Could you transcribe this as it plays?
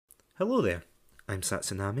Hello there, I'm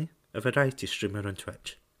Satsunami, a variety streamer on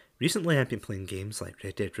Twitch. Recently I've been playing games like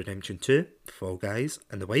Red Dead Redemption 2, Fall Guys,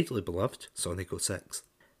 and the widely beloved Sonic 06.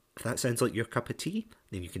 If that sounds like your cup of tea,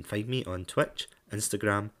 then you can find me on Twitch,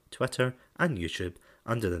 Instagram, Twitter, and YouTube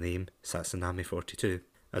under the name Satsunami42.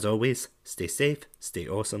 As always, stay safe, stay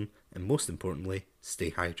awesome, and most importantly, stay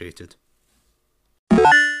hydrated.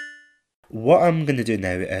 What I'm going to do now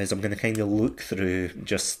is I'm going to kind of look through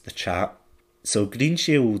just the chat. So Green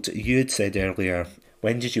Shield, you had said earlier,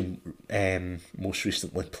 when did you most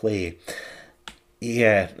recently play?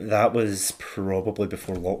 Yeah, that was probably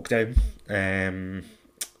before lockdown,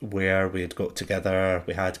 where we had got together,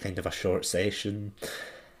 we had kind of a short session.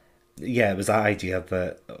 Yeah, it was that idea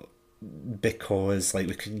that because like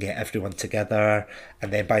we couldn't get everyone together,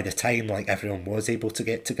 and then by the time like everyone was able to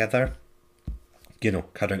get together,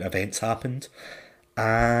 current events happened,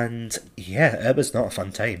 and yeah, it was not a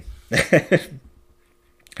fun time.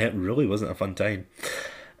 It really wasn't a fun time.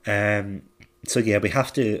 Um, so yeah, we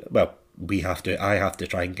have to. Well, we have to. I have to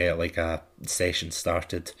try and get like a session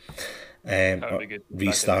started, That would or be good. Back into it.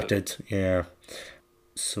 restarted. Yeah.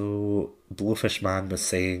 So Blowfish Man was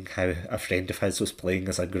saying how a friend of his was playing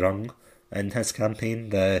as a grung in his campaign,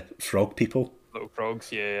 the frog people. Little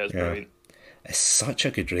frogs, yeah, that's Yeah, brilliant. it's such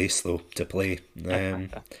a good race though to play.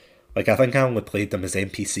 Like I think I only played them as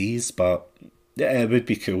NPCs, but yeah, it would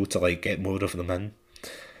be cool to like get more of them in.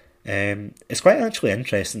 It's quite actually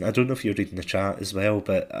interesting. I don't know if you're reading the chat as well,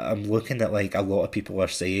 but I'm looking at like a lot of people are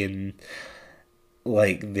saying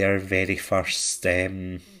like their very first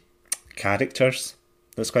characters.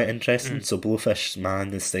 That's quite interesting. Mm, So Blowfish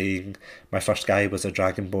Man is saying my first guy was a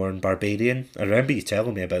Dragonborn barbarian. I remember you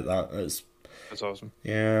telling me about that. It's that's awesome.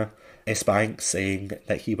 yeah. S Bank saying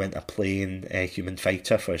that he went a playing human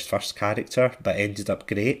fighter for his first character, but ended up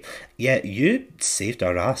great. Yeah, you saved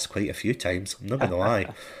our ass quite a few times. I'm not gonna lie.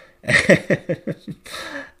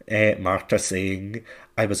 Marta saying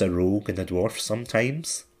I was a rogue and a dwarf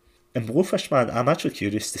sometimes. And Blowfish Man, I'm actually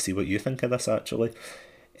curious to see what you think of this actually.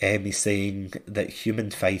 He's saying that human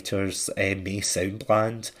fighters may sound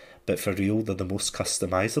bland, but for real they're the most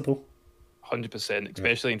customizable. 100%, Yeah.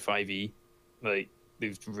 especially in 5e. Like,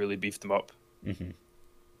 they've really beefed them up. Mm-hmm.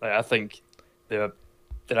 Like, I think they're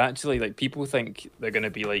they're actually like people think they're gonna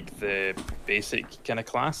be like the basic kind of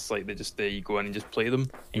class, like you go in and just play them,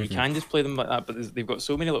 and you Mm-hmm. can just play them like that. But they've got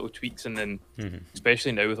so many little tweaks, and then Mm-hmm.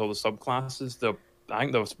 especially now with all the subclasses, I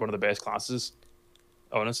think they're one of the best classes.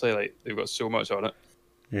 Honestly, like they've got so much on it.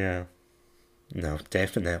 Yeah. No,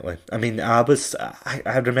 definitely. I mean, I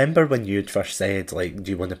remember when you'd first said, like,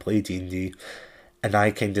 do you want to play D&D? And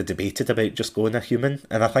I kind of debated about just going a human.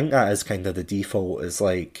 And I think that is kind of the default, is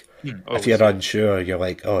like, if Always, you're yeah. unsure, you're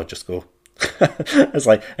like, oh, just go. It's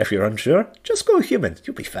like, if you're unsure, just go human.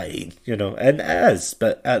 You'll be fine, And it is,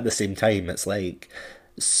 but at the same time, it's like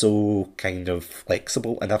so kind of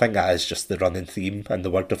flexible. And I think that is just the running theme and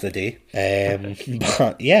the word of the day.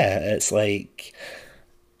 But yeah, it's like,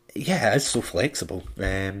 yeah, it's so flexible.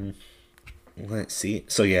 Let's see.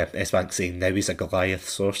 So yeah, S-Bank saying now he's a Goliath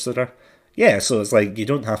sorcerer. Yeah, so it's like you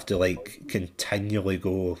don't have to like continually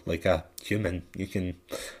go like a human. You can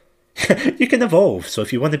you can evolve. So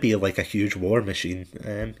if you want to be like a huge war machine,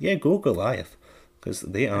 yeah, go Goliath because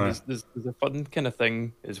they And are. there's a fun kind of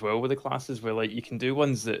thing as well with the classes where like you can do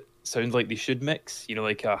ones that sound like they should mix. You know,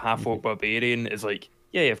 like a half orc barbarian is like,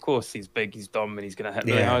 yeah, of course he's big, he's dumb, and he's gonna hit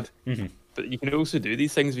really Yeah. hard. But you can also do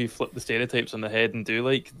these things where you flip the stereotypes on the head and do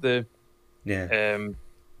like Yeah. um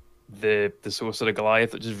the sorcerer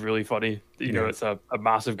Goliath, which is really funny. You know, Yeah. it's a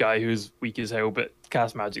massive guy who's weak as hell but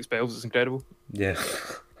cast magic spells. It's incredible. Yeah.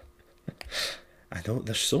 I know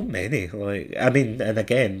there's so many. Like I mean, and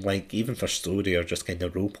again, like even for story or just kind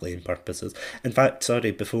of role playing purposes. In fact,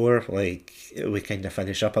 sorry, before like we kind of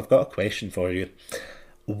finish up, I've got a question for you.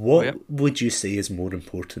 Oh yeah, What would you say is more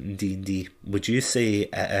important in D&D? Would you say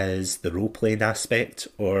it is the role playing aspect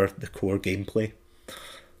or the core gameplay?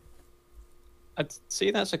 I'd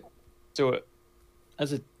say that's a so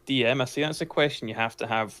as a DM, I say that's a question you have to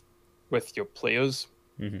have with your players.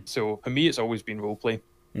 Mm-hmm. So for me, it's always been roleplay.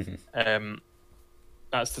 Mm-hmm. Um,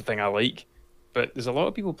 that's the thing I like. But there's a lot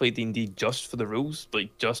of people play D&D just for the rules,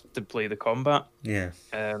 like just to play the combat. Yeah.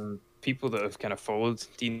 People that have kind of followed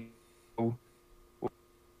D&D,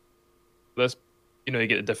 this, you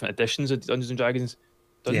get the different editions of Dungeons and Dragons.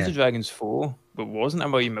 Dungeons Yeah. and Dragons 4, but wasn't a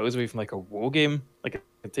million miles away from like a war game, like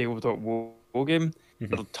a tabletop war game. Mm-hmm.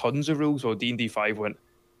 There are tons of rules, while D&D 5 went,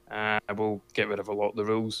 I will get rid of a lot of the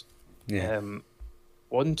rules. Yeah. Um,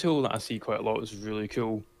 One tool that I see quite a lot is really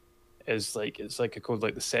cool is like it's like called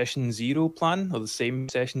like the Session Zero plan or the same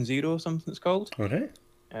Session Zero or something it's called. All right.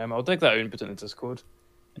 I'll dig that out and put it in the Discord.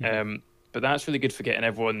 But that's really good for getting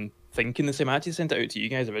everyone thinking the same. I actually sent it out to you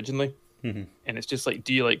guys originally, and it's just like,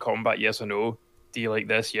 do you like combat? Yes or no. Do you like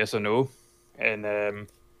this? Yes or no. And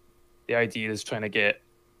the idea is trying to get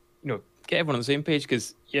everyone on the same page,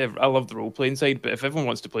 because I love the role playing side, but if everyone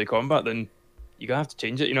wants to play combat, then you're gonna have to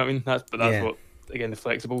change it. You know what I mean? That's Yeah. what, again, the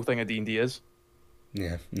flexible thing of D&D is.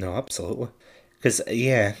 Yeah, no, absolutely. Because,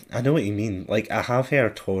 yeah, I know what you mean. Like, I have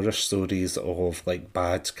heard horror stories of, like,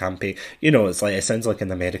 bad campaign. You know, it's like, it sounds like an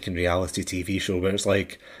American reality TV show where it's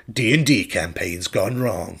like, D&D campaign's gone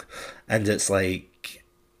wrong. And it's like,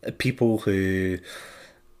 people who,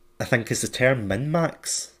 I think is the term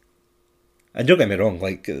min-max. And don't get me wrong,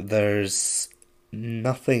 like,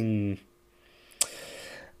 nothing,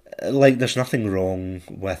 there's nothing wrong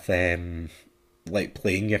with, like,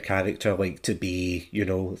 playing your character, like, to be,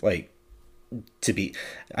 like, to be,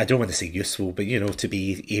 I don't want to say useful, but to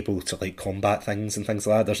be able to like combat things and things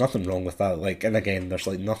like that. There's nothing wrong with that. Like, and again, there's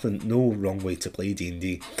like nothing, no wrong way to play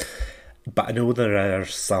D&D. But I know there are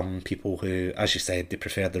some people who, as you said, they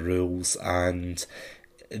prefer the rules and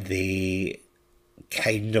they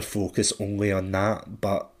kind of focus only on that.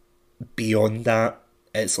 But beyond that,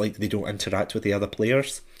 it's like they don't interact with the other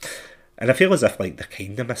players. And I feel as if like they're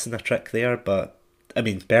kind of missing a trick there, but I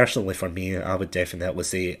mean, personally for me, I would definitely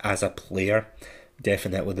say as a player,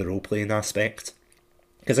 definitely the role playing aspect.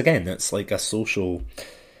 Because again, it's like a social.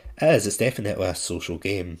 It is, it's definitely a social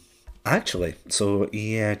game. Actually, so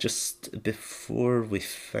yeah, just before we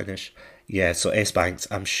finish. Yeah, so S Banks,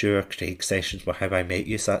 I'm sure Craig's sessions were How I Met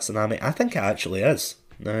You Satsunami. I think it actually is.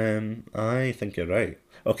 I think you're right.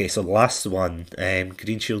 Okay, so last one.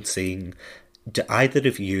 Green Shield saying, do either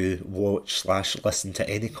of you watch slash listen to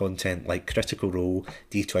any content like Critical Role,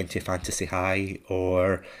 D20 Fantasy High,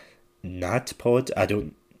 or NADPod? I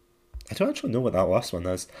don't actually know what that last one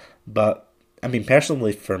is, but I mean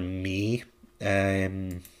personally for me,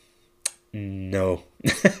 no.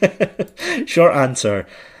 Short answer,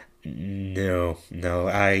 no,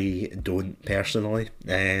 I don't personally.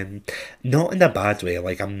 Not in a bad way.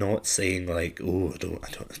 Like I'm not saying like, oh, I don't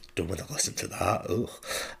want to listen to that. Ugh.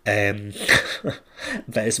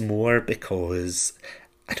 But it's more because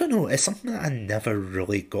I don't know. It's something that I never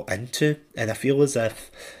really got into, and I feel as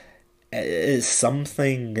if it is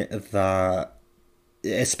something that,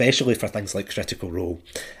 especially for things like Critical Role,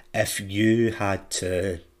 if you had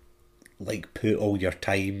to like put all your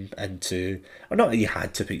time into, or not that you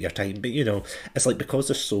had to put your time, but it's like because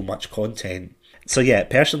there's so much content. So yeah,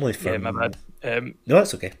 personally Yeah, my bad. no,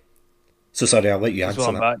 that's okay. So sorry, I'll let you Just while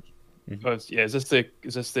answer I'm that. back. Yeah, is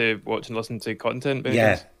this the watch and listen to content? By any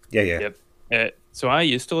Yeah, chance? yeah. Yep. So I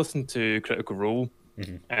used to listen to Critical Role,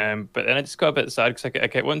 but then I just got a bit sad because I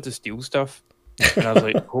kept wanting to steal stuff, and I was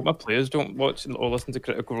like, hope my players don't watch or listen to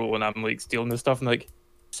Critical Role, and I'm like stealing the stuff, and like,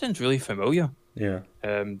 sounds really familiar. Yeah.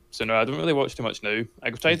 So no, I don't really watch too much now. I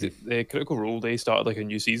tried the Critical Role. They started like a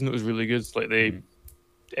new season that was really good. Like they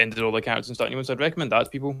ended all the characters and started new ones. So I'd recommend that to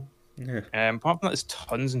people. Yeah. Apart from that, there's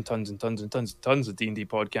tons and tons and tons and tons and tons of D&D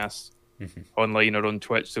podcasts online or on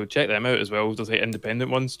Twitch. So check them out as well. There's like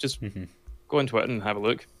independent ones. Just go on Twitter and have a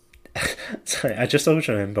look. Sorry, I just always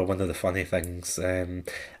remember one of the funny things. I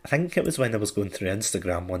think it was when I was going through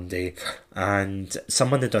Instagram one day, and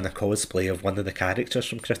someone had done a cosplay of one of the characters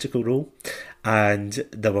from Critical Role, and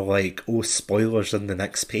they were like, "Oh, spoilers on the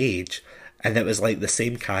next page," and it was like the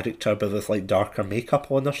same character but with like darker makeup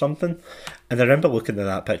on or something. And I remember looking at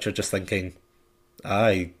that picture, just thinking,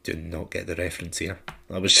 I do not get the reference here.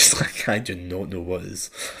 I was just like, I do not know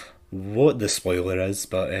what the spoiler is,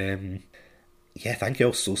 but yeah, thank you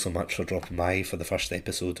all so much for dropping by for the first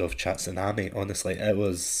episode of Chat Tsunami. Honestly,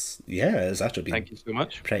 it's actually been Thank you so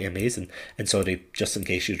much. pretty amazing. And sorry, just in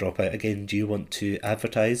case you drop out again, do you want to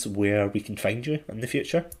advertise where we can find you in the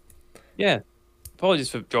future? Yeah, apologies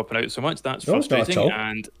for dropping out so much. That's No, not at frustrating all.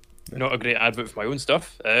 and not a great advert for my own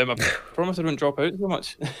stuff. I promise I don't drop out so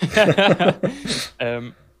much.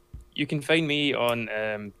 You can find me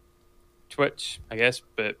on Twitch, I guess,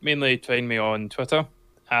 but mainly find me on Twitter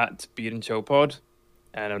at Beer and Chill Pod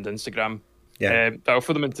and on Instagram. Yeah. I'll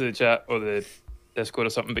throw them into the chat or the Discord or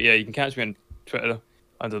something. But yeah, you can catch me on Twitter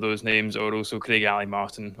under those names, or also Craig Alley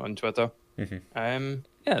Martin on Twitter. Yeah,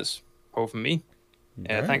 that's all from me.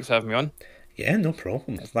 Yeah. Thanks for having me on. Yeah, no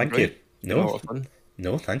problem. Thank great. you. A lot of fun.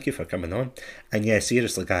 No, thank you for coming on. And yeah,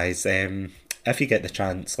 seriously, guys, if you get the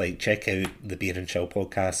chance, like, check out the Beer and Chill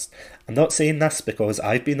podcast. I'm not saying this because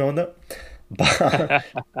I've been on it, but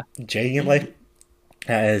genuinely, it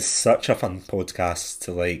is such a fun podcast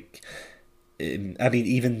to, like, I mean,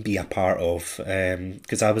 even be a part of.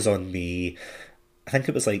 Because I was on I think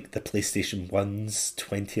it was like the PlayStation 1's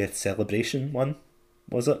 20th celebration one,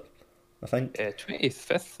 was it? I think.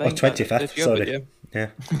 25th. Oh, 25th, year, sorry. yeah.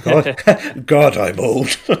 God, God, I'm old.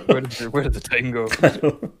 Where did the time go?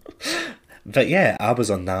 But yeah, I was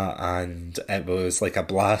on that, and it was like a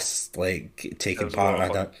blast, like taking was a lot part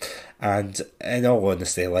of in it. And in all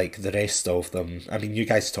honesty, like the rest of them, I mean, you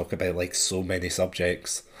guys talk about like so many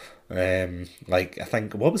subjects. Like I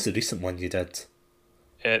think, what was the recent one you did?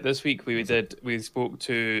 This week we spoke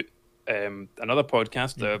to another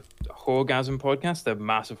podcast, the Horgasm podcast. They're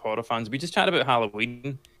massive horror fans. We just chatted about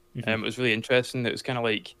Halloween. It was really interesting. It was kind of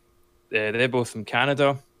like they're both from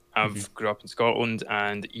Canada. I've grew up in Scotland,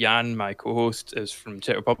 and Jan, my co-host, is from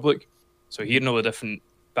Czech Republic. So hearing all the different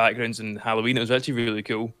backgrounds in Halloween, it was actually really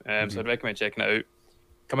cool. So I'd recommend checking it out.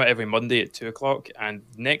 Come out every Monday at 2:00, and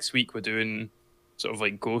next week we're doing sort of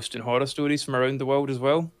like ghost and horror stories from around the world as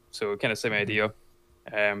well. So kind of same idea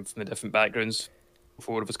from the different backgrounds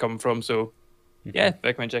four of us come from. So yeah,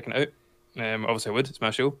 recommend checking it out. Obviously I would, it's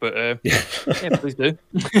my show, but yeah, please do.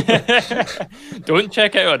 Don't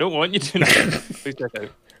check out, I don't want you to now. Please check out.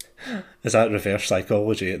 Is that reverse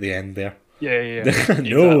psychology at the end there? Yeah. No,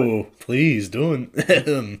 exactly. Please don't.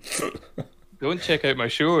 Don't check out my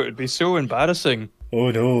show, it'd be so embarrassing.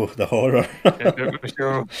 Oh no, the horror. Check out my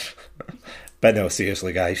show. But no,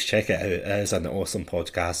 seriously, guys, check it out. It is an awesome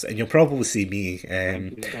podcast, and you'll probably see me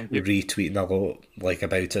Thank you. retweeting a lot like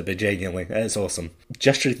about it. But genuinely, it's awesome.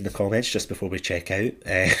 Just reading the comments just before we check out.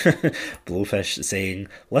 Blowfish saying,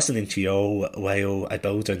 "Listening to y'all while I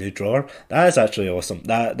build a new drawer." That is actually awesome.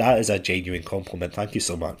 That is a genuine compliment. Thank you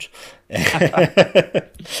so much.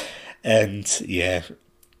 And yeah,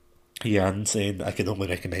 Jan saying, "I can only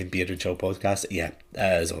recommend Beer and Chill podcast." Yeah,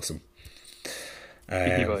 that is awesome.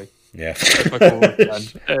 Yeah. That's my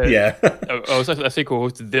co-host, Jan. Yeah. I say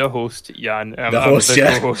co-host, their host, Jan. The host, I'm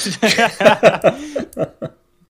the co-host.